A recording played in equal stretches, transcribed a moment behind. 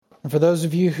For those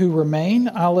of you who remain,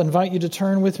 I'll invite you to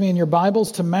turn with me in your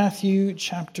Bibles to Matthew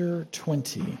chapter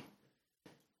 20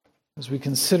 as we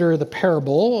consider the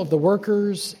parable of the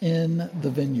workers in the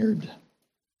vineyard.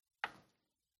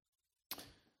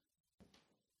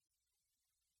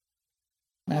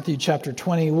 Matthew chapter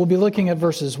 20, we'll be looking at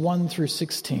verses 1 through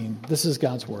 16. This is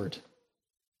God's word.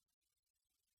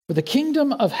 For the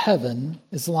kingdom of heaven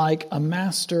is like a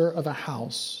master of a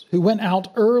house who went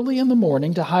out early in the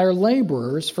morning to hire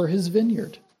laborers for his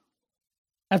vineyard.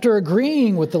 After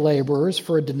agreeing with the laborers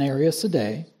for a denarius a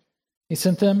day, he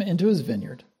sent them into his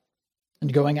vineyard.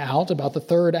 And going out about the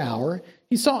third hour,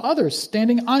 he saw others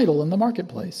standing idle in the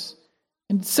marketplace,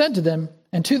 and said to them,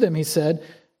 he said,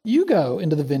 "You go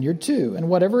into the vineyard too, and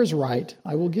whatever is right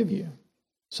I will give you."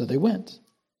 So they went.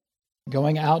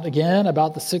 Going out again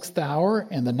about the 6th hour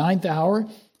and the 9th hour,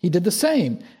 he did the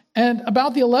same. And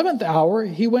about the 11th hour,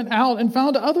 he went out and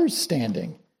found others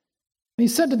standing. And he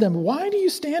said to them, "Why do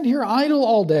you stand here idle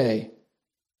all day?"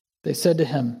 They said to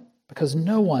him, "Because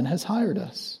no one has hired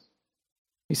us."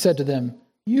 He said to them,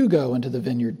 "You go into the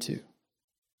vineyard too."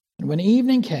 And when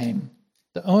evening came,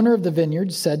 the owner of the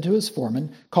vineyard said to his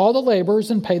foreman, "Call the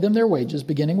laborers and pay them their wages,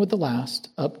 beginning with the last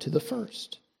up to the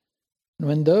first." And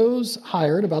when those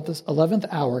hired about the 11th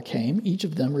hour came, each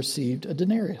of them received a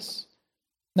denarius.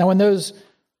 Now when those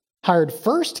hired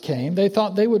first came, they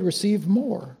thought they would receive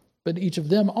more, but each of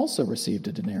them also received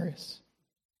a denarius.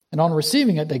 And on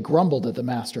receiving it, they grumbled at the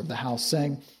master of the house,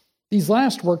 saying, "These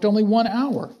last worked only 1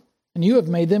 hour, and you have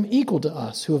made them equal to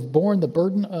us, who have borne the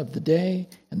burden of the day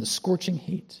and the scorching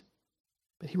heat."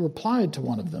 But he replied to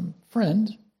one of them,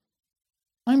 "Friend,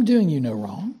 I'm doing you no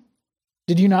wrong.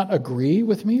 Did you not agree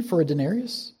with me for a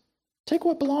denarius? Take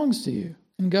what belongs to you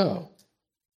and go.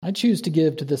 I choose to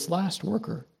give to this last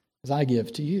worker as I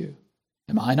give to you.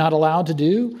 Am I not allowed to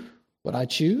do what I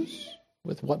choose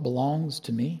with what belongs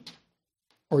to me?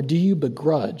 Or do you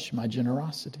begrudge my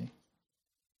generosity?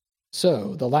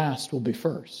 So the last will be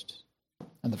first,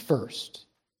 and the first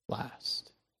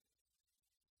last."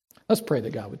 Let's pray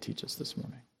that God would teach us this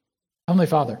morning. Heavenly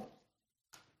Father,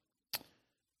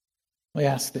 we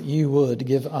ask that you would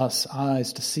give us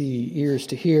eyes to see, ears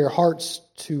to hear, hearts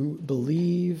to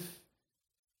believe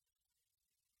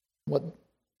what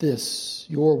this,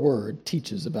 your word,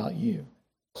 teaches about you.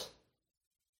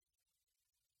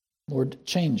 Lord,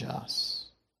 change us,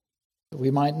 that we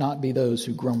might not be those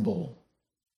who grumble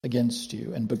against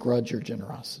you and begrudge your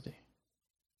generosity.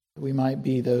 That we might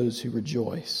be those who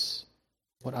rejoice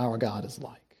what our God is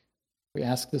like. We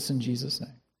ask this in Jesus'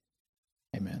 name.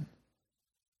 Amen.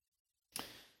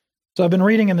 So I've been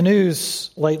reading in the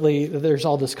news lately that there's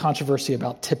all this controversy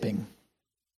about tipping,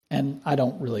 and I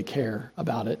don't really care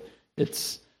about it.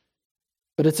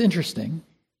 But it's interesting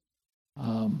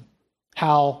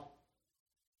how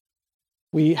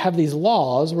we have these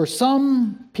laws where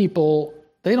some people,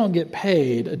 they don't get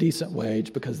paid a decent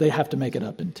wage because they have to make it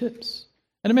up in tips.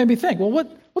 And it made me think, well,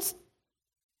 what's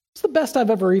the best I've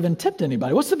ever even tipped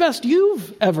anybody? What's the best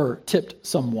you've ever tipped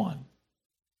someone?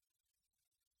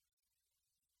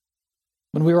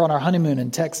 When we were on our honeymoon in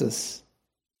Texas,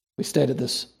 we stayed at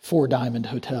this 4-diamond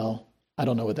hotel. I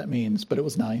don't know what that means, but it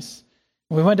was nice.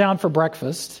 And we went down for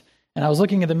breakfast, and I was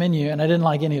looking at the menu, and I didn't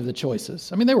like any of the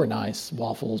choices. I mean, they were nice,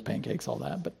 waffles, pancakes, all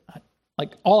that, but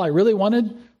all I really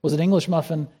wanted was an English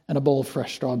muffin and a bowl of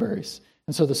fresh strawberries.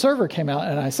 And so the server came out,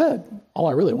 and I said, "All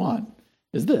I really want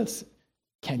is this.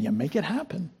 Can you make it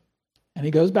happen?" And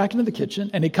he goes back into the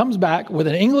kitchen, and he comes back with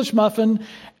an English muffin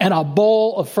and a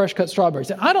bowl of fresh-cut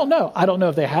strawberries. And I don't know. I don't know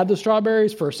if they had the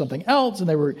strawberries for something else, and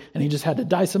he just had to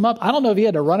dice them up. I don't know if he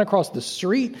had to run across the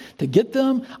street to get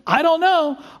them. I don't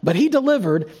know. But he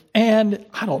delivered, and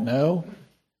I don't know.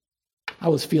 I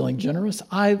was feeling generous.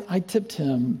 I tipped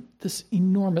him this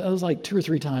enormous, it was like 2 or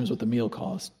 3 times what the meal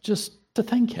cost, just to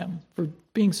thank him for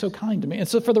being so kind to me. And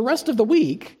so for the rest of the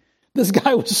week, this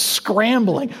guy was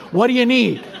scrambling. "What do you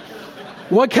need?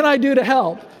 What can I do to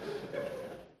help?"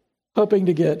 Hoping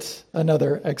to get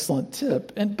another excellent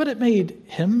tip. But it made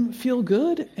him feel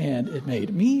good, and it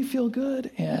made me feel good,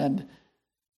 and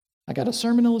I got a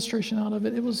sermon illustration out of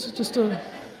it. It was just a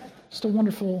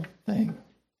wonderful thing.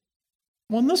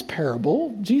 Well, in this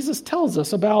parable, Jesus tells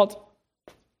us about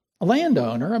a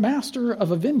landowner, a master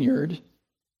of a vineyard,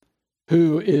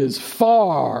 who is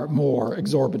far more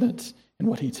exorbitant in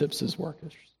what he tips his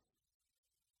workers.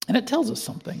 And it tells us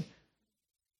something.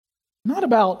 Not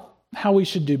about how we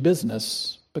should do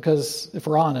business, because if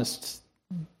we're honest,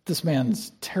 this man's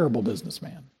a terrible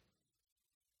businessman.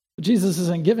 But Jesus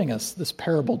isn't giving us this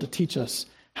parable to teach us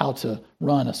how to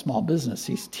run a small business.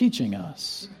 He's teaching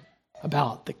us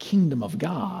about the kingdom of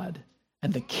God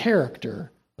and the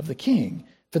character of the king.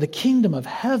 For the kingdom of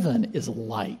heaven is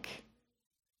like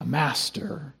a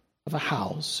master of a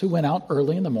house who went out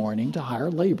early in the morning to hire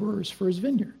laborers for his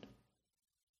vineyard.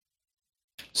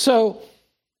 So,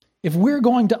 if we're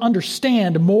going to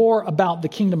understand more about the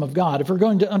kingdom of God, if we're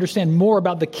going to understand more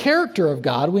about the character of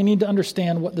God, we need to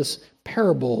understand what this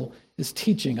parable is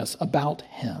teaching us about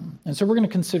him. And so we're going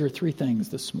to consider three things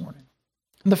this morning.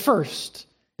 And the first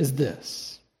is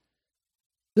this.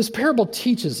 This parable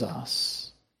teaches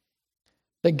us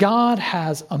that God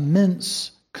has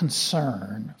immense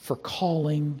concern for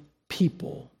calling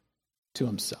people to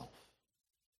himself.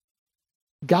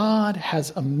 God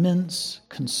has immense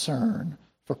concern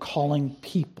for calling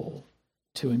people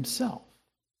to himself.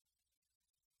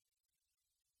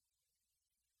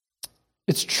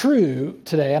 It's true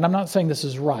today, and I'm not saying this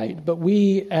is right, but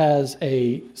we as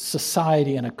a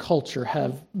society and a culture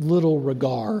have little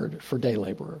regard for day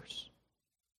laborers.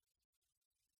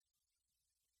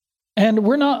 And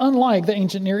we're not unlike the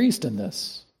ancient Near East in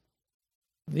this.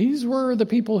 These were the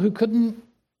people who couldn't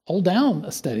hold down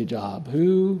a steady job,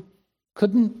 who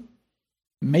couldn't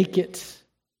make it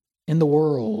in the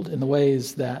world in the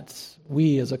ways that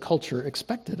we as a culture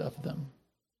expected of them.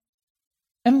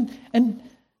 And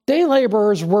day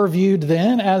laborers were viewed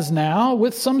then as now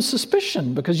with some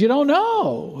suspicion because you don't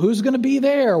know who's going to be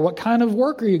there, what kind of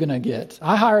work are you going to get.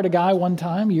 I hired a guy one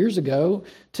time years ago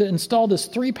to install this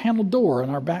 3-panel door on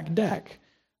our back deck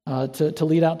to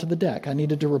lead out to the deck. I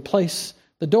needed to replace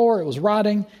the door. It was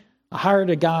rotting. I hired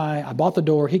a guy. I bought the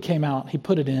door. He came out. He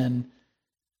put it in.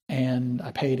 And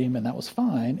I paid him, and that was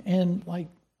fine. And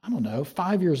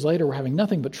 5 years later, we're having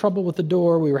nothing but trouble with the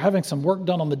door. We were having some work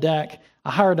done on the deck.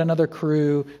 I hired another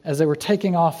crew. As they were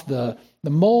taking off the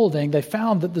molding, they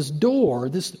found that this door,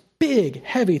 this big,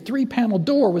 heavy 3-panel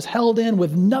door, was held in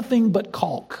with nothing but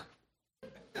caulk.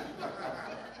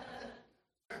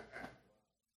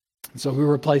 So we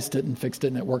replaced it and fixed it,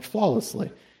 and it worked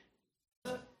flawlessly.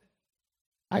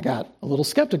 I got a little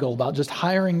skeptical about just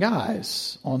hiring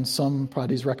guys on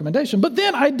somebody's recommendation. But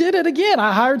then I did it again.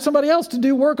 I hired somebody else to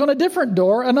do work on a different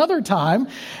door another time,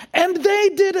 and they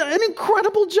did an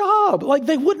incredible job.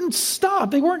 They wouldn't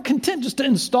stop. They weren't content just to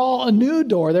install a new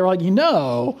door. They were like,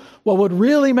 what would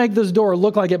really make this door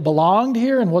look like it belonged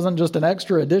here and wasn't just an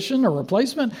extra addition or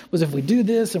replacement was if we do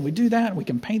this and we do that and we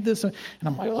can paint this. And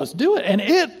I'm like, let's do it. And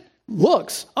it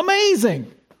looks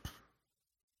amazing.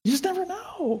 You just never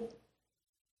know.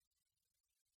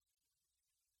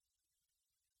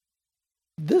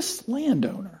 This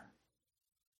landowner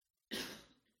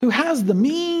who has the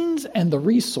means and the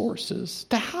resources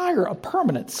to hire a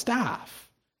permanent staff,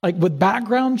 with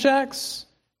background checks.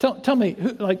 Tell me,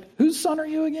 whose son are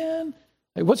you again?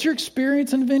 What's your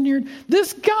experience in Vineyard?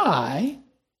 This guy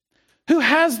who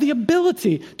has the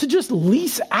ability to just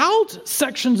lease out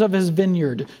sections of his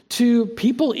vineyard to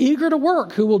people eager to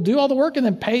work, who will do all the work and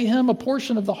then pay him a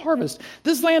portion of the harvest.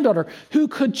 This landowner who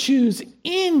could choose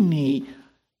any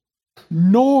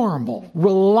normal,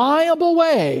 reliable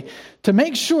way to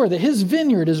make sure that his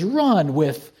vineyard is run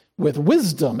with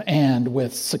wisdom and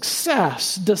with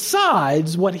success,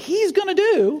 decides what he's going to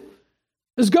do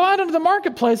is go out into the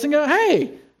marketplace and go,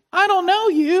 hey, I don't know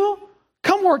you.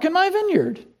 Come work in my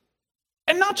vineyard.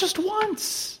 And not just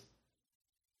once.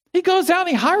 He goes out and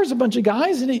he hires a bunch of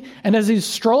guys, and as he's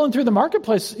strolling through the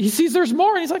marketplace, he sees there's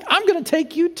more, and he's like, I'm going to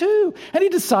take you too. And he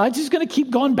decides he's going to keep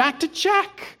going back to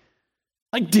check.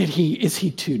 Is he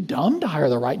too dumb to hire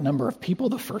the right number of people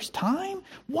the first time?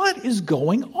 What is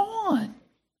going on?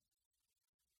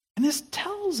 And this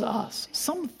tells us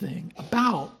something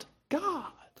about God.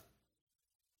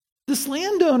 This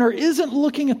landowner isn't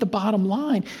looking at the bottom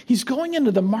line. He's going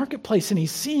into the marketplace and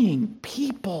he's seeing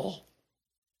people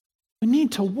who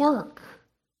need to work,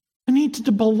 who need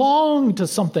to belong to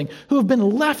something, who have been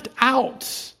left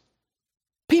out.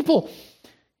 People.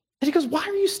 And he goes, why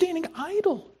are you standing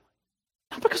idle?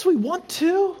 Not because we want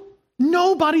to.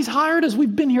 Nobody's hired us.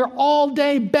 We've been here all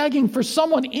day begging for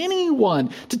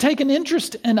anyone to take an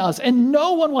interest in us, and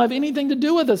no one will have anything to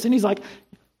do with us. And he's like,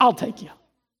 I'll take you.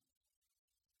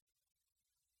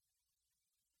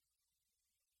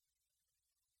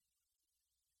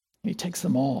 He takes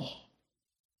them all,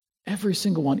 every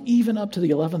single one, even up to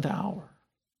the 11th hour,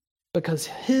 because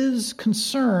his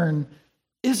concern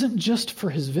isn't just for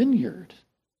his vineyard,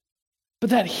 but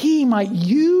that he might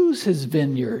use his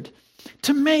vineyard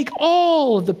to make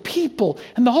all of the people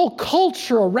and the whole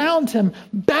culture around him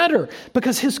better,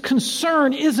 because his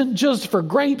concern isn't just for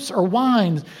grapes or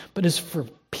wines, but is for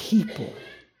people.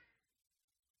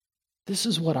 This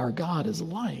is what our God is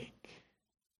like.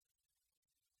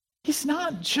 He's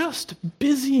not just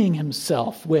busying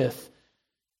himself with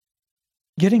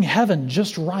getting heaven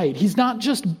just right. He's not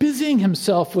just busying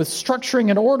himself with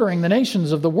structuring and ordering the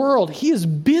nations of the world. He is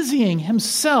busying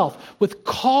himself with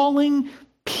calling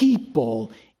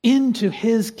people into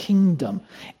his kingdom,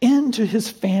 into his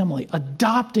family,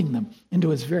 adopting them into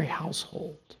his very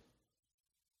household.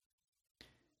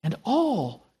 And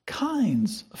all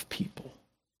kinds of people.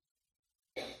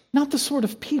 Not the sort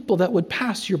of people that would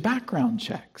pass your background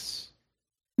checks.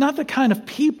 Not the kind of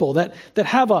people that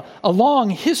have a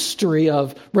long history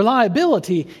of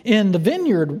reliability in the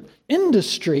vineyard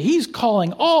industry. He's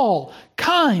calling all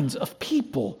kinds of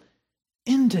people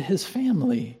into his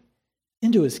family,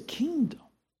 into his kingdom.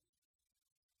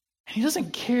 And he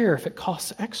doesn't care if it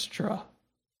costs extra.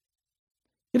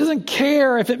 He doesn't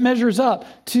care if it measures up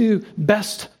to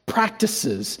best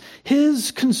practices. His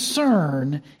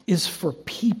concern is for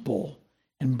people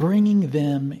and bringing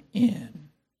them in.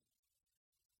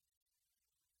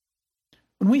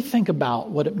 When we think about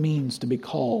what it means to be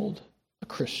called a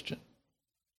Christian,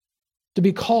 to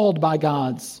be called by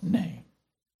God's name,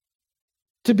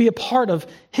 to be a part of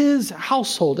his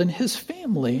household and his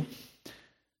family,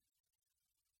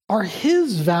 are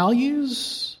his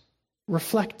values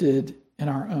reflected in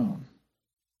our own?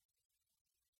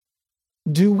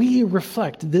 Do we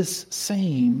reflect this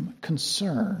same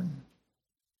concern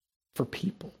for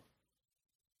people?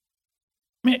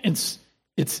 I mean,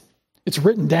 it's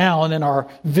written down in our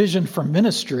vision for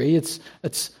ministry. It's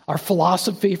our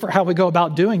philosophy for how we go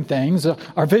about doing things.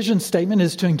 Our vision statement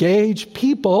is to engage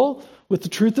people with the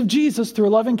truth of Jesus through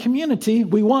a loving community.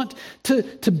 We want to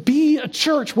be a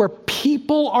church where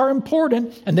people are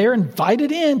important and they're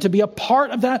invited in to be a part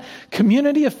of that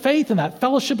community of faith and that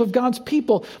fellowship of God's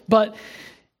people. But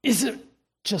is it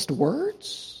just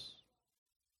words?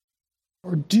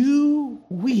 Or do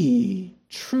we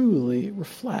truly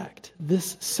reflect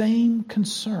this same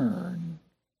concern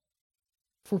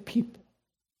for people?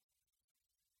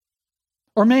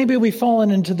 Or maybe we've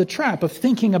fallen into the trap of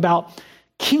thinking about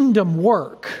kingdom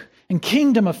work and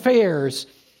kingdom affairs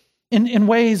in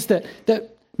ways that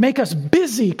make us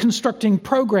busy constructing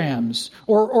programs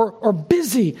or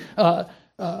busy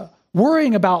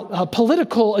worrying about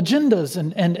political agendas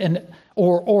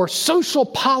or social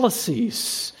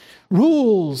policies,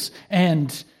 rules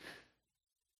and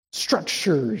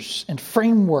structures and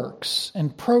frameworks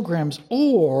and programs,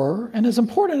 and as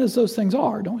important as those things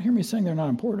are, don't hear me saying they're not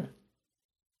important,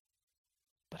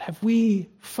 but have we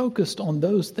focused on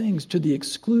those things to the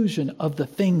exclusion of the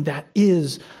thing that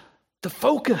is the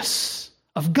focus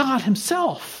of God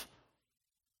himself,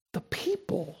 the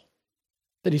people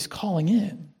that he's calling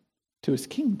in to his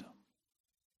kingdom?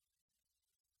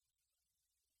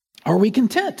 Are we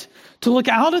content to look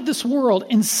out at this world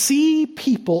and see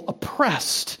people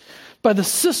oppressed by the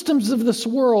systems of this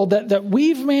world that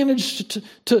we've managed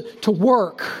to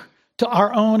work to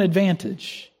our own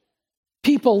advantage?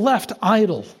 People left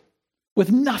idle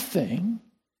with nothing.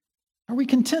 Are we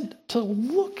content to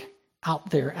look out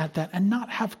there at that and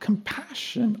not have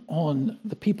compassion on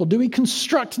the people? Do we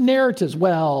construct narratives?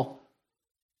 Well,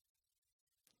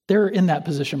 they're in that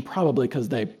position probably because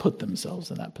they put themselves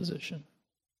in that position.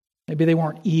 Maybe they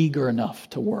weren't eager enough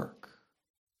to work.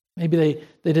 Maybe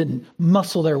they didn't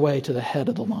muscle their way to the head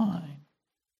of the line.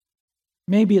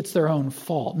 Maybe it's their own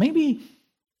fault. Maybe,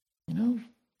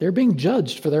 they're being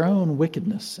judged for their own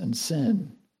wickedness and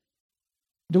sin.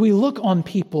 Do we look on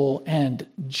people and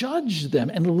judge them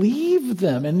and leave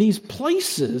them in these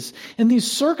places, in these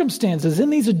circumstances, in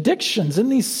these addictions, in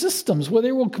these systems where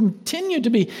they will continue to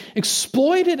be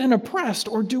exploited and oppressed?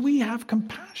 Or do we have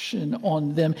compassion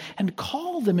on them and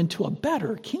call them into a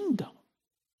better kingdom,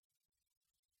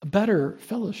 a better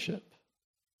fellowship,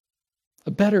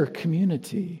 a better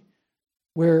community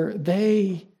where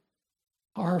they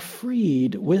are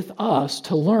freed with us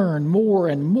to learn more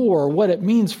and more what it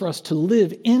means for us to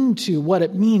live into what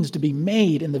it means to be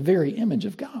made in the very image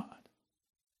of God?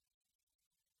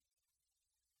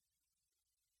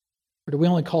 Or do we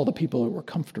only call the people that we're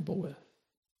comfortable with?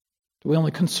 Do we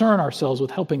only concern ourselves with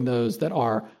helping those that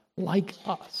are like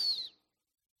us,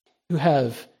 who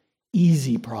have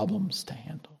easy problems to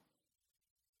handle?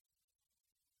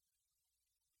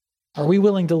 Are we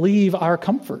willing to leave our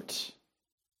comfort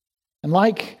and,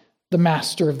 like the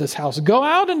master of this house, go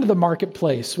out into the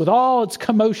marketplace with all its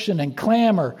commotion and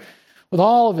clamor, with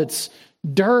all of its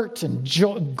dirt and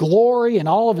glory and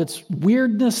all of its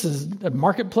weirdness, as the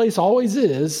marketplace always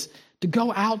is, to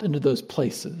go out into those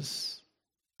places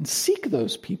and seek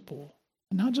those people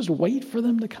and not just wait for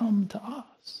them to come to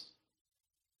us?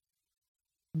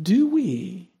 Do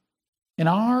we, in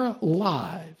our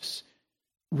lives,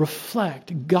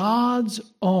 reflect God's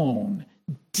own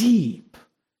deep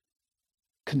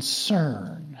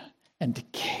concern and to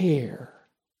care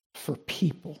for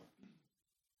people,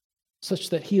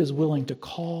 such that he is willing to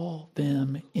call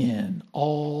them in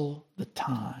all the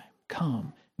time.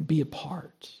 Come, be a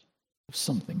part of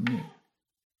something new.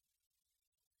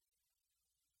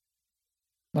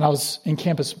 When I was in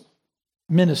campus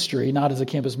ministry, not as a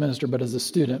campus minister, but as a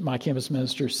student, my campus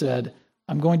minister said,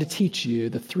 I'm going to teach you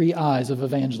the 3 I's of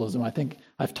evangelism. I think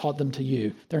I've taught them to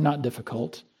you. They're not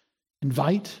difficult.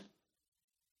 Invite,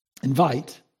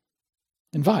 invite,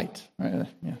 invite. Right?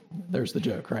 Yeah, there's the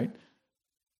joke, right?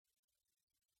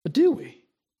 But do we?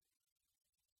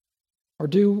 Or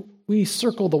do we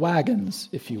circle the wagons,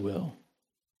 if you will?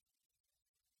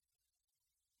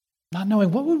 Not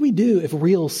knowing what would we do if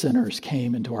real sinners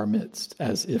came into our midst,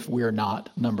 as if we're not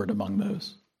numbered among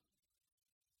those.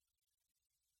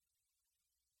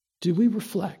 Do we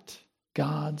reflect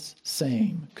God's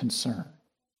same concern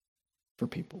for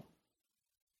people?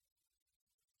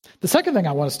 The second thing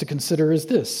I want us to consider is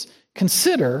this.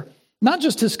 Consider not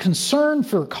just his concern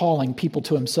for calling people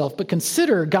to himself, but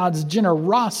consider God's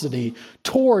generosity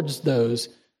towards those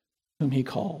whom he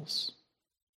calls.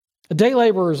 A day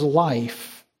laborer's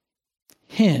life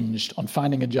hinged on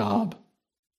finding a job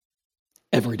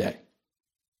every day.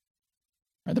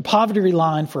 The poverty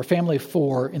line for a family of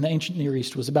 4 in the ancient Near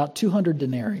East was about 200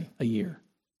 denarii a year.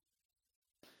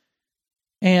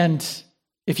 And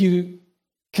if you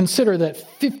consider that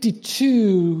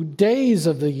 52 days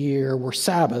of the year were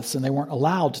Sabbaths and they weren't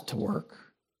allowed to work,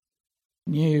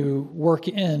 you work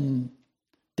in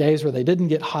days where they didn't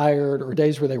get hired, or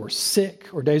days where they were sick,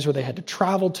 or days where they had to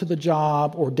travel to the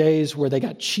job, or days where they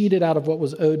got cheated out of what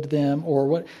was owed to them, or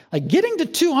what, like getting to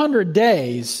 200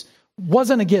 days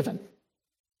wasn't a given.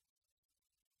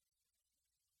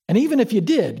 And even if you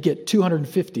did get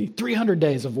 250, 300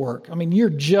 days of work, I mean, you're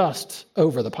just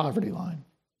over the poverty line.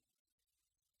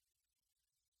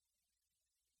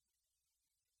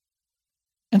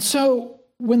 And so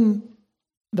when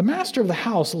the master of the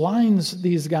house lines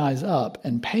these guys up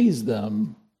and pays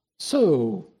them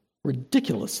so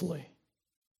ridiculously,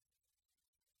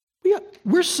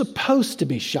 we're supposed to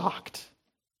be shocked.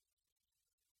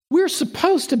 We're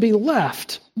supposed to be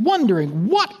left wondering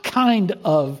what kind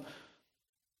of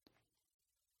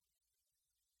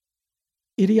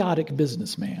idiotic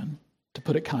businessman, to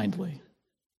put it kindly,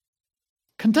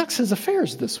 conducts his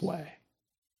affairs this way.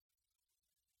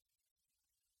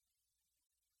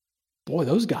 Boy,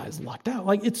 those guys lucked out.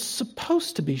 Like, it's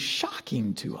supposed to be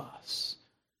shocking to us.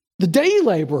 The day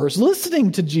laborers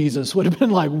listening to Jesus would have been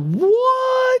like,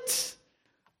 what?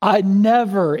 I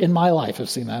never in my life have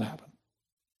seen that happen.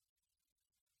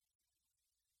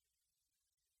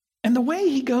 And the way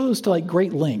he goes to like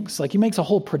great lengths, like he makes a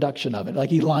whole production of it. Like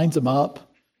he lines them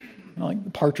up, like the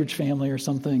Partridge Family or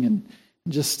something, and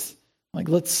just like,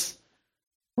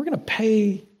 we're going to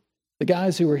pay the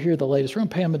guys who were here the latest, we're going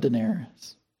to pay them a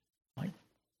denarius. Like,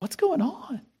 what's going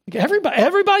on? Like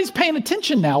everybody's paying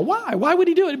attention now. Why? Why would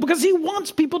he do it? Because he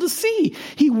wants people to see.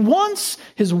 He wants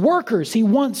his workers. He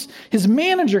wants his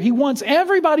manager. He wants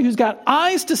everybody who's got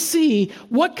eyes to see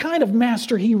what kind of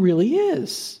master he really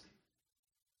is.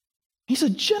 He's a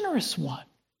generous one,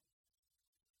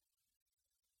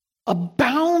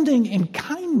 abounding in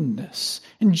kindness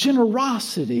and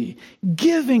generosity,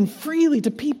 giving freely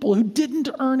to people who didn't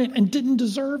earn it and didn't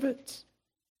deserve it.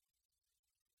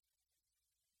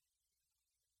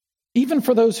 Even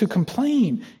for those who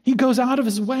complain, he goes out of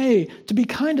his way to be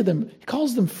kind to them. He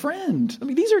calls them friend. I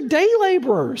mean, these are day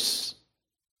laborers.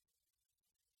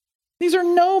 These are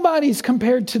nobodies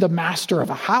compared to the master of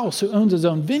a house who owns his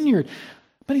own vineyard.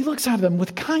 But he looks at them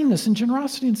with kindness and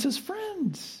generosity and says,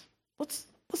 friends, let's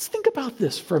think about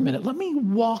this for a minute. Let me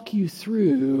walk you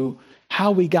through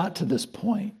how we got to this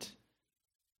point.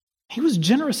 He was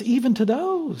generous even to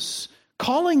those,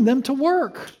 calling them to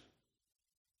work,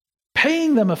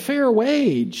 paying them a fair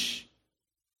wage,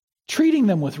 treating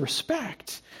them with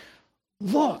respect.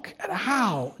 Look at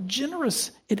how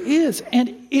generous it is,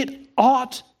 and it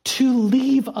ought to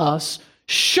leave us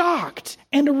shocked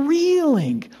and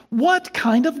reeling. What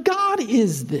kind of God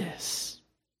is this?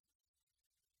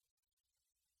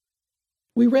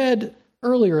 We read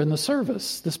earlier in the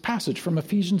service this passage from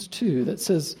Ephesians 2 that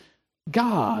says,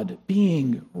 God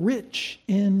being rich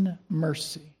in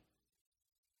mercy.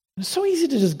 It's so easy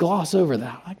to just gloss over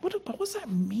that. Like, what does that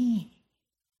mean?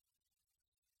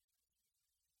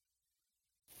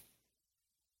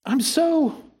 I'm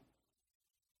so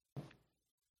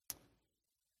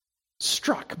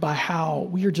struck by how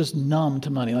we are just numb to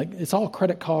money. Like, it's all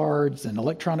credit cards and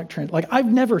electronic like,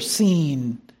 I've never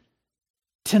seen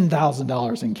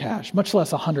 $10,000 in cash, much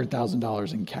less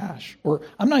 $100,000 in cash. Or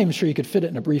I'm not even sure you could fit it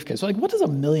in a briefcase. Like, what is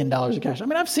 $1 million in cash? I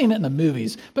mean, I've seen it in the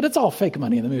movies, but it's all fake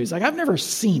money in the movies. Like, I've never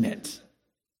seen it.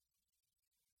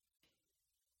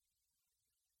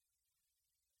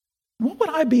 What would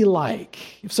I be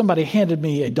like if somebody handed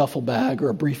me a duffel bag or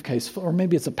a briefcase, or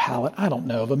maybe it's a pallet, I don't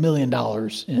know, of $1 million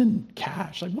in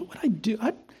cash? Like, what would I do?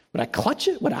 Would I clutch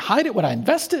it? Would I hide it? Would I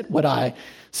invest it? Would I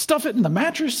stuff it in the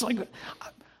mattress? Like,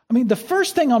 I mean, the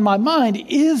first thing on my mind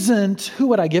isn't who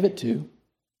would I give it to,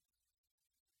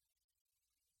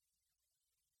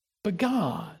 but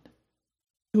God,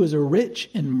 who is rich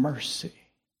in mercy,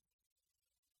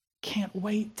 can't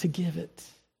wait to give it.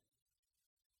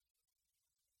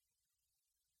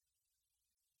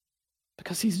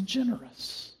 Because he's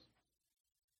generous.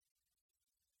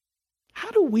 How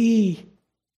do we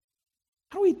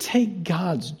take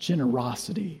God's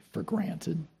generosity for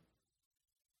granted?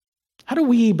 How do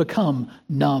we become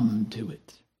numb to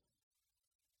it?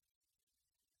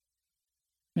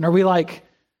 And are we like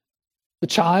the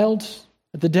child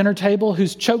at the dinner table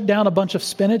who's choked down a bunch of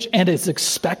spinach and is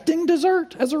expecting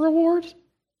dessert as a reward?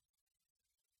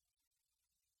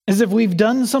 As if we've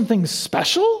done something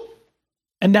special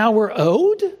and now we're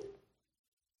owed?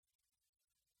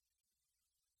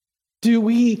 Do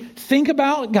we think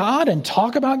about God and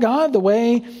talk about God the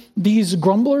way these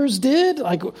grumblers did?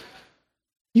 Like,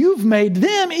 you've made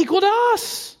them equal to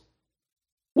us.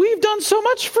 We've done so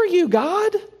much for you,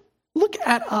 God. Look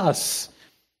at us.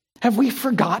 Have we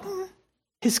forgotten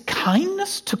his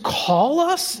kindness to call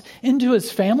us into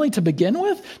his family to begin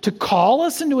with, to call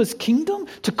us into his kingdom,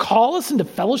 to call us into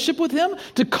fellowship with him,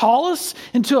 to call us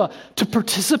to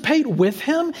participate with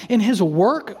him in his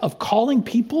work of calling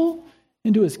people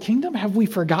into his kingdom? Have we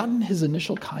forgotten his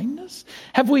initial kindness?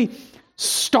 Have we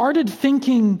started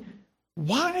thinking,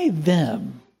 why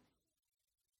them?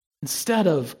 Instead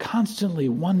of constantly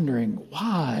wondering,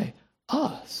 why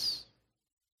us?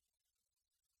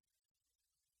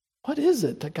 What is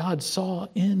it that God saw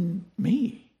in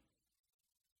me?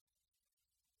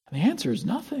 And the answer is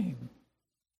nothing.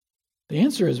 The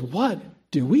answer is, what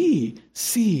do we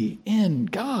see in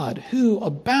God who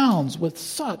abounds with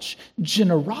such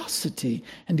generosity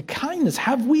and kindness?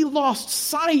 Have we lost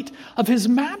sight of his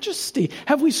majesty?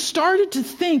 Have we started to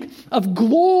think of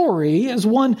glory, as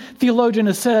one theologian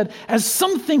has said, as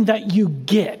something that you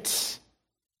get?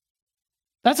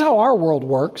 That's how our world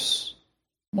works.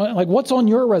 Like, what's on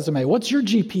your resume? What's your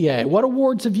GPA? What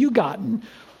awards have you gotten?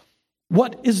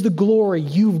 What is the glory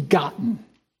you've gotten?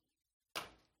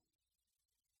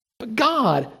 But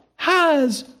God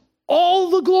has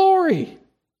all the glory.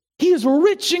 He is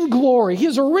rich in glory. He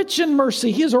is rich in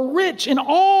mercy. He is rich in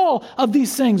all of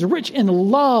these things, rich in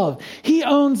love. He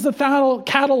owns the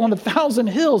cattle on 1,000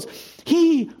 hills.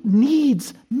 He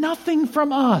needs nothing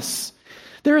from us.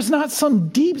 There is not some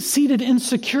deep-seated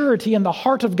insecurity in the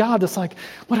heart of God that's like,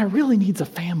 what I really need is a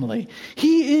family.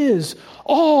 He is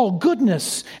all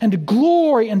goodness and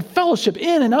glory and fellowship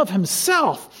in and of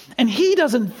himself. And he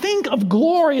doesn't think of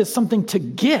glory as something to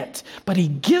get, but he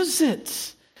gives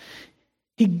it.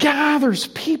 He gathers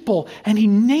people and he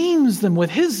names them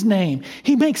with his name.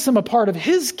 He makes them a part of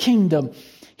his kingdom.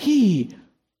 He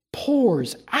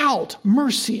pours out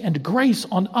mercy and grace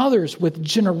on others with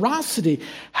generosity.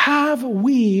 Have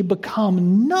we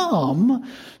become numb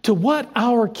to what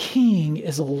our King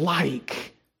is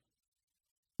like?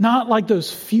 Not like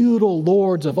those feudal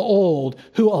lords of old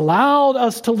who allowed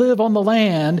us to live on the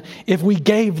land if we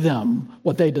gave them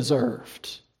what they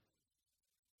deserved.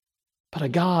 But a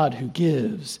God who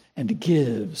gives and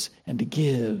gives and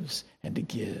gives and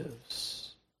gives.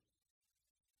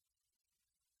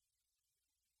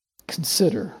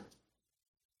 Consider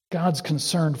God's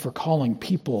concern for calling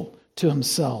people to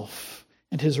himself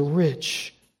and his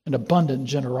rich and abundant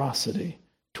generosity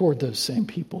toward those same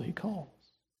people he calls.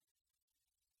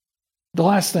 The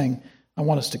last thing I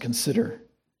want us to consider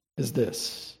is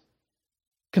this.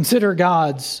 Consider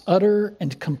God's utter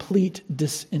and complete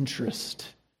disinterest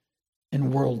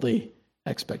in worldly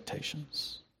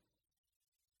expectations.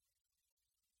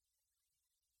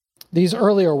 These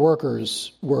earlier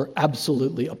workers were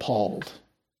absolutely appalled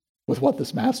with what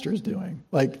this master is doing.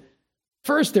 Like,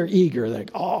 first they're eager,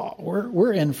 like, oh,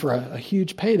 we're in for a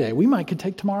huge payday. We could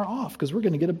take tomorrow off because we're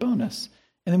going to get a bonus.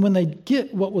 And then when they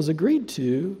get what was agreed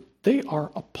to, they are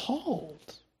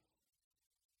appalled.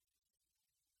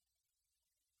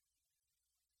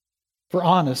 For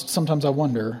honest, sometimes I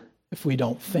wonder if we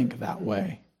don't think that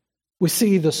way. We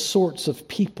see the sorts of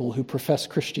people who profess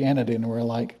Christianity and we're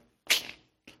like,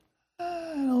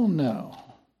 I don't know.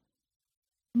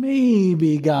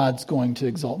 Maybe God's going to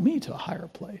exalt me to a higher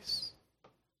place.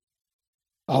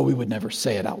 Oh, we would never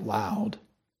say it out loud.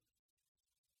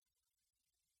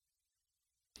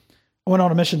 I went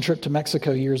on a mission trip to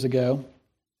Mexico years ago,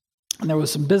 and there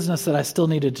was some business that I still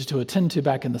needed to attend to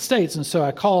back in the States, and so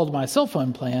I called my cell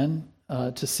phone plan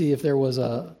to see if there was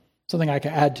something I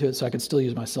could add to it so I could still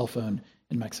use my cell phone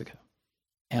in Mexico.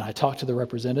 And I talked to the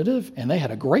representative, and they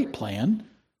had a great plan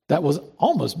that was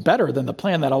almost better than the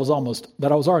plan that I was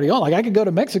already on. Like I could go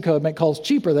to Mexico and make calls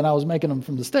cheaper than I was making them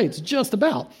from the States, just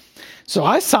about. So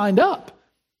I signed up,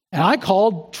 and I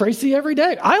called Tracy every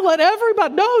day. I let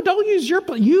everybody, no, don't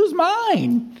use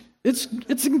mine. It's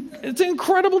an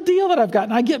incredible deal that I've got.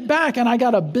 And I get back, and I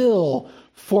got a bill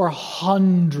for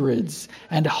hundreds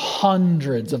and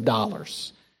hundreds of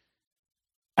dollars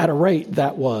at a rate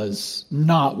that was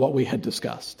not what we had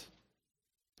discussed.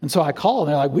 And so I call, and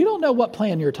they're like, we don't know what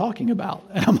plan you're talking about.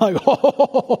 And I'm like,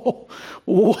 oh,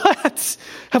 what?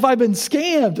 Have I been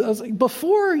scammed? I was like,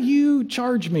 before you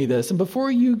charge me this, and before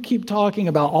you keep talking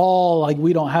about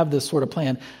we don't have this sort of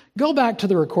plan, go back to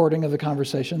the recording of the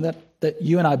conversation that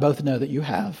you and I both know that you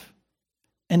have,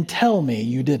 and tell me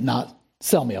you did not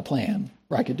sell me a plan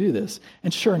where I could do this.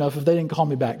 And sure enough, if they didn't call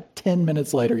me back 10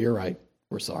 minutes later, you're right,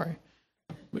 we're sorry.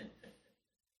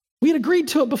 We had agreed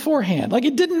to it beforehand. Like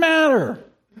it didn't matter.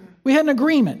 We had an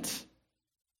agreement.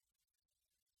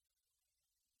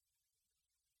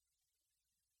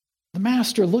 The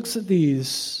master looks at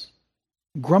these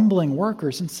grumbling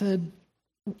workers and said,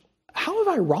 how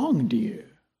have I wronged you?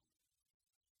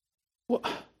 Well,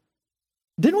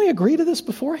 didn't we agree to this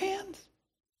beforehand?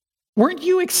 Weren't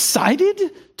you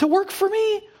excited to work for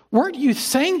me? Weren't you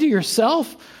saying to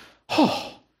yourself,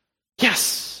 oh,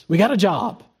 yes, we got a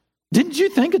job. Didn't you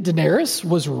think a denarius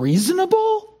was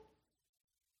reasonable?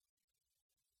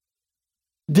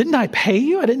 Didn't I pay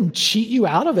you? I didn't cheat you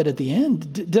out of it at the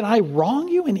end. Did I wrong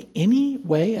you in any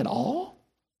way at all?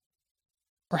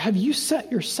 Or have you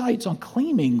set your sights on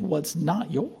claiming what's not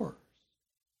yours?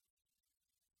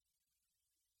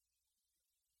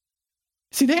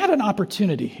 See, they had an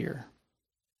opportunity here.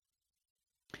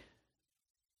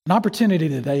 An opportunity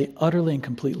that they utterly and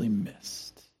completely missed.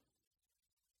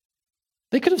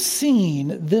 They could have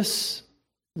seen this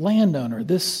landowner,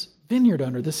 this vineyard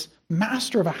owner, this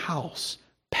master of a house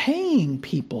paying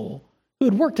people who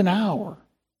had worked an hour,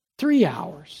 3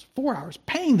 hours, 4 hours,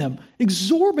 paying them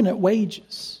exorbitant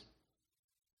wages,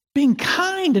 being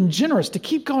kind and generous to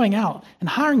keep going out and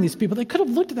hiring these people. They could have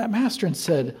looked at that master and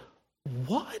said,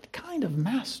 what kind of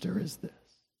master is this?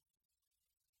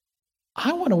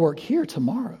 I want to work here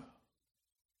tomorrow.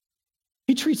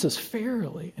 He treats us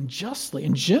fairly and justly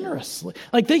and generously.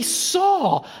 Like they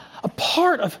saw a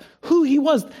part of who he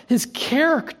was, his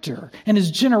character and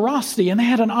his generosity, and they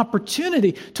had an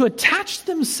opportunity to attach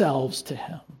themselves to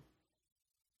him.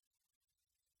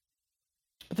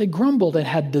 But they grumbled and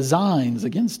had designs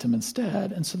against him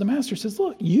instead. And so the master says,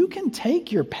 look, you can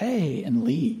take your pay and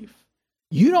leave.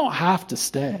 You don't have to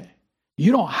stay.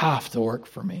 You don't have to work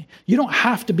for me. You don't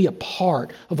have to be a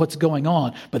part of what's going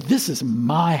on. But this is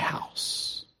my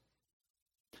house.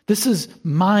 This is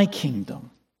my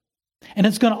kingdom. And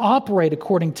it's going to operate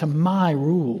according to my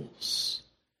rules.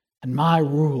 And my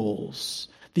rules,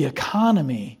 the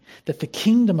economy that the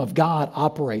kingdom of God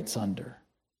operates under.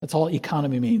 That's all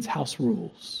economy means, house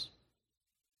rules.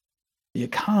 The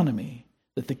economy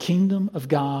that the kingdom of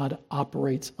God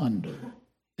operates under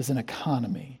is an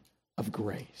economy of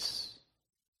grace.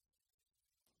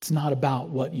 It's not about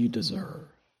what you deserve.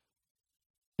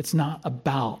 It's not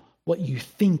about what you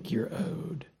think you're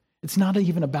owed. It's not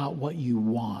even about what you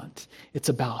want. It's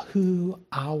about who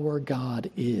our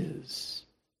God is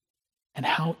and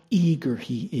how eager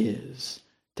he is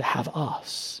to have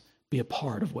us be a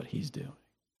part of what he's doing.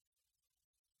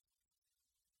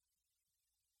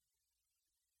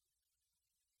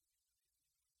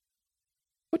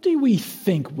 What do we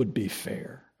think would be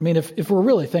fair? I mean, if we're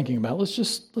really thinking about it, let's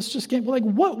just get, like,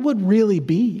 what would really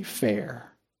be fair?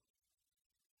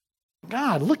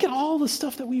 God, look at all the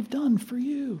stuff that we've done for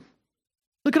you.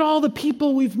 Look at all the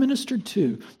people we've ministered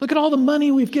to. Look at all the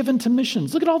money we've given to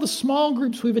missions. Look at all the small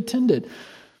groups we've attended.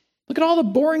 Look at all the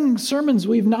boring sermons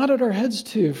we've nodded our heads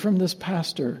to from this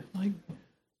pastor. Like,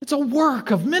 it's a work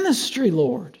of ministry,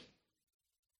 Lord.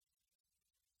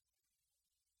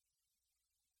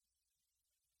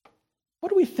 What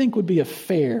do we think would be a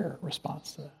fair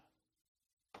response to that?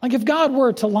 Like if God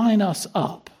were to line us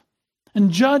up and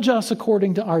judge us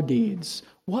according to our deeds,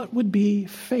 what would be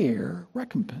fair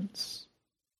recompense?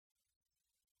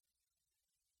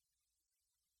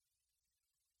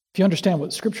 If you understand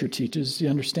what Scripture teaches, you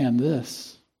understand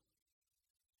this.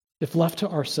 If left to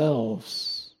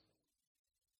ourselves,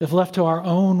 if left to our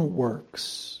own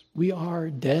works, we are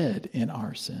dead in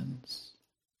our sins.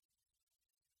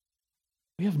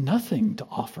 We have nothing to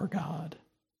offer God.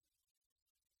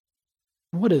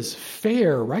 What is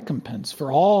fair recompense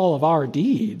for all of our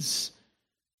deeds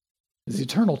is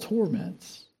eternal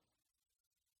torments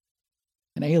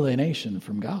and alienation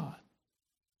from God.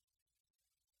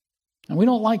 And we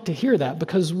don't like to hear that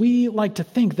because we like to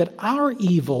think that our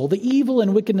evil, the evil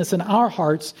and wickedness in our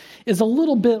hearts, is a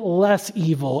little bit less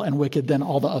evil and wicked than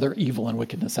all the other evil and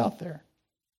wickedness out there.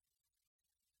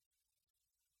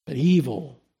 But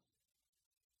evil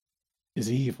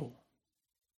is evil,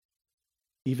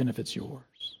 even if it's yours.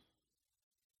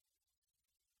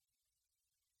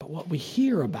 But what we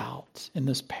hear about in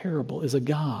this parable is a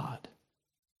God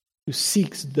who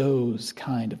seeks those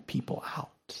kind of people out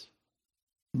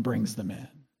and brings them in.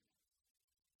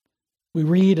 We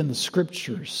read in the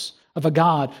scriptures of a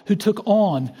God who took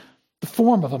on the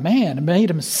form of a man and made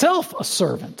himself a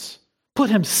servant, put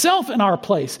himself in our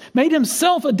place, made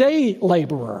himself a day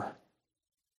laborer,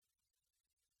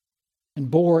 and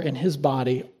bore in his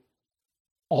body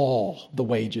all the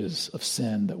wages of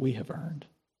sin that we have earned,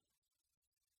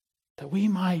 that we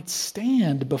might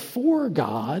stand before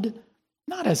God,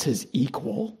 not as his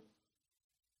equal,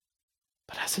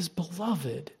 but as his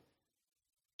beloved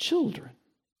children,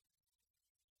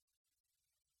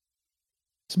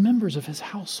 as members of his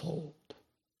household,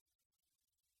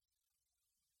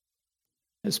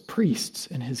 as priests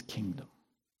in his kingdom.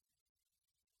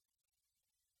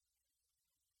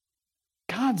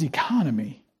 God's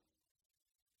economy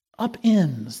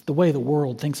upends the way the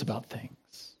world thinks about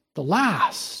things. The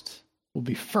last will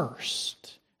be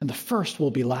first, and the first will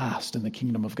be last in the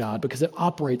kingdom of God because it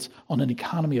operates on an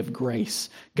economy of grace.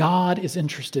 God is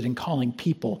interested in calling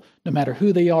people, no matter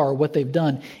who they are or what they've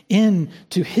done,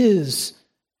 into his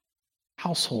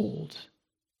household.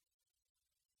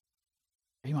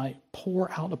 He might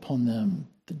pour out upon them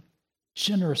the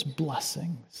generous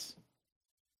blessings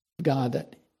of God,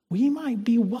 that we might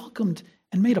be welcomed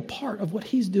and made a part of what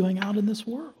he's doing out in this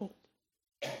world.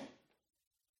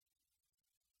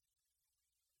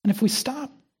 And if we stop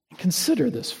and consider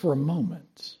this for a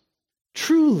moment,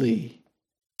 truly,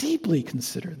 deeply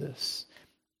consider this,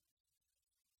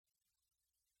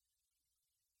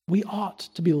 we ought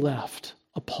to be left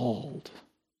appalled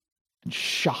and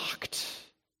shocked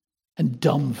and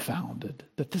dumbfounded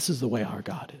that this is the way our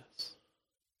God is.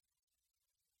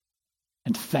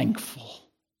 And thankful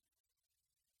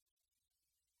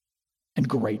and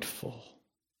grateful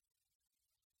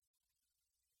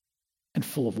and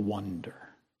full of wonder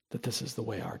that this is the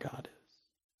way our God is.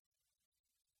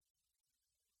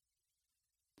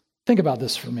 Think about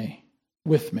this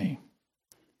with me.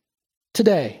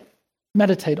 Today,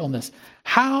 meditate on this.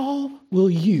 How will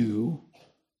you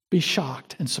be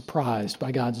shocked and surprised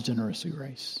by God's generous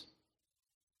grace?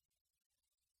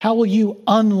 How will you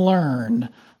unlearn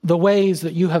the ways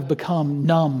that you have become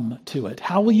numb to it?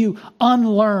 How will you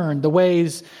unlearn the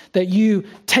ways that you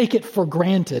take it for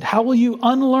granted? How will you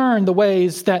unlearn the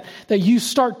ways that you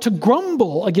start to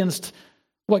grumble against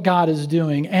what God is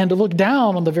doing and to look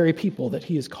down on the very people that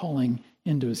he is calling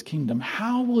into his kingdom?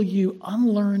 How will you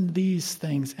unlearn these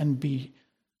things and be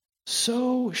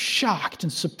so shocked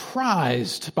and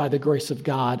surprised by the grace of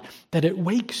God that it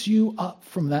wakes you up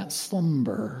from that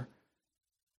slumber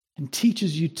and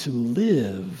teaches you to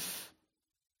live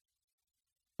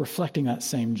reflecting that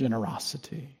same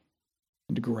generosity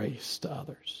and grace to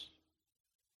others?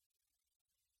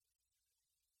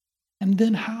 And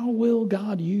then how will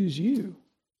God use you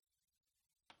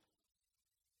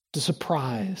to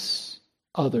surprise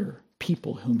other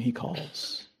people whom he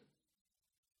calls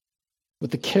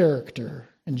with the character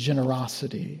and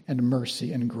generosity and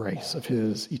mercy and grace of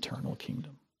his eternal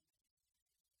kingdom?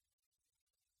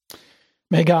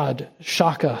 May God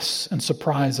shock us and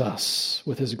surprise us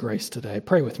with his grace today.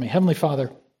 Pray with me. Heavenly Father,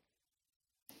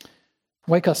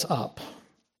 wake us up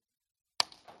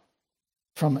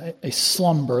from a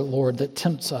slumber, Lord, that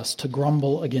tempts us to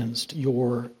grumble against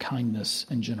your kindness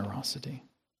and generosity.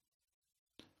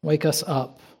 Wake us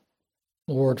up,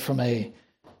 Lord, from a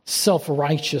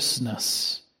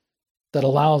self-righteousness that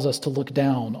allows us to look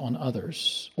down on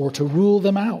others or to rule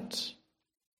them out.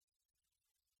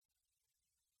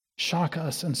 Shock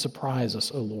us and surprise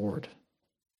us, O Lord,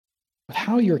 with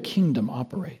how your kingdom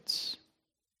operates,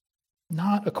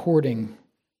 not according to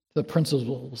the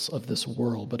principles of this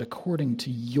world, but according to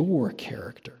your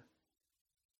character.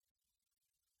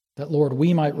 That, Lord,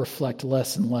 we might reflect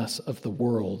less and less of the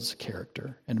world's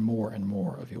character and more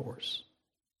of yours.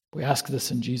 We ask this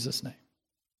in Jesus' name.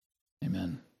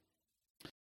 Amen.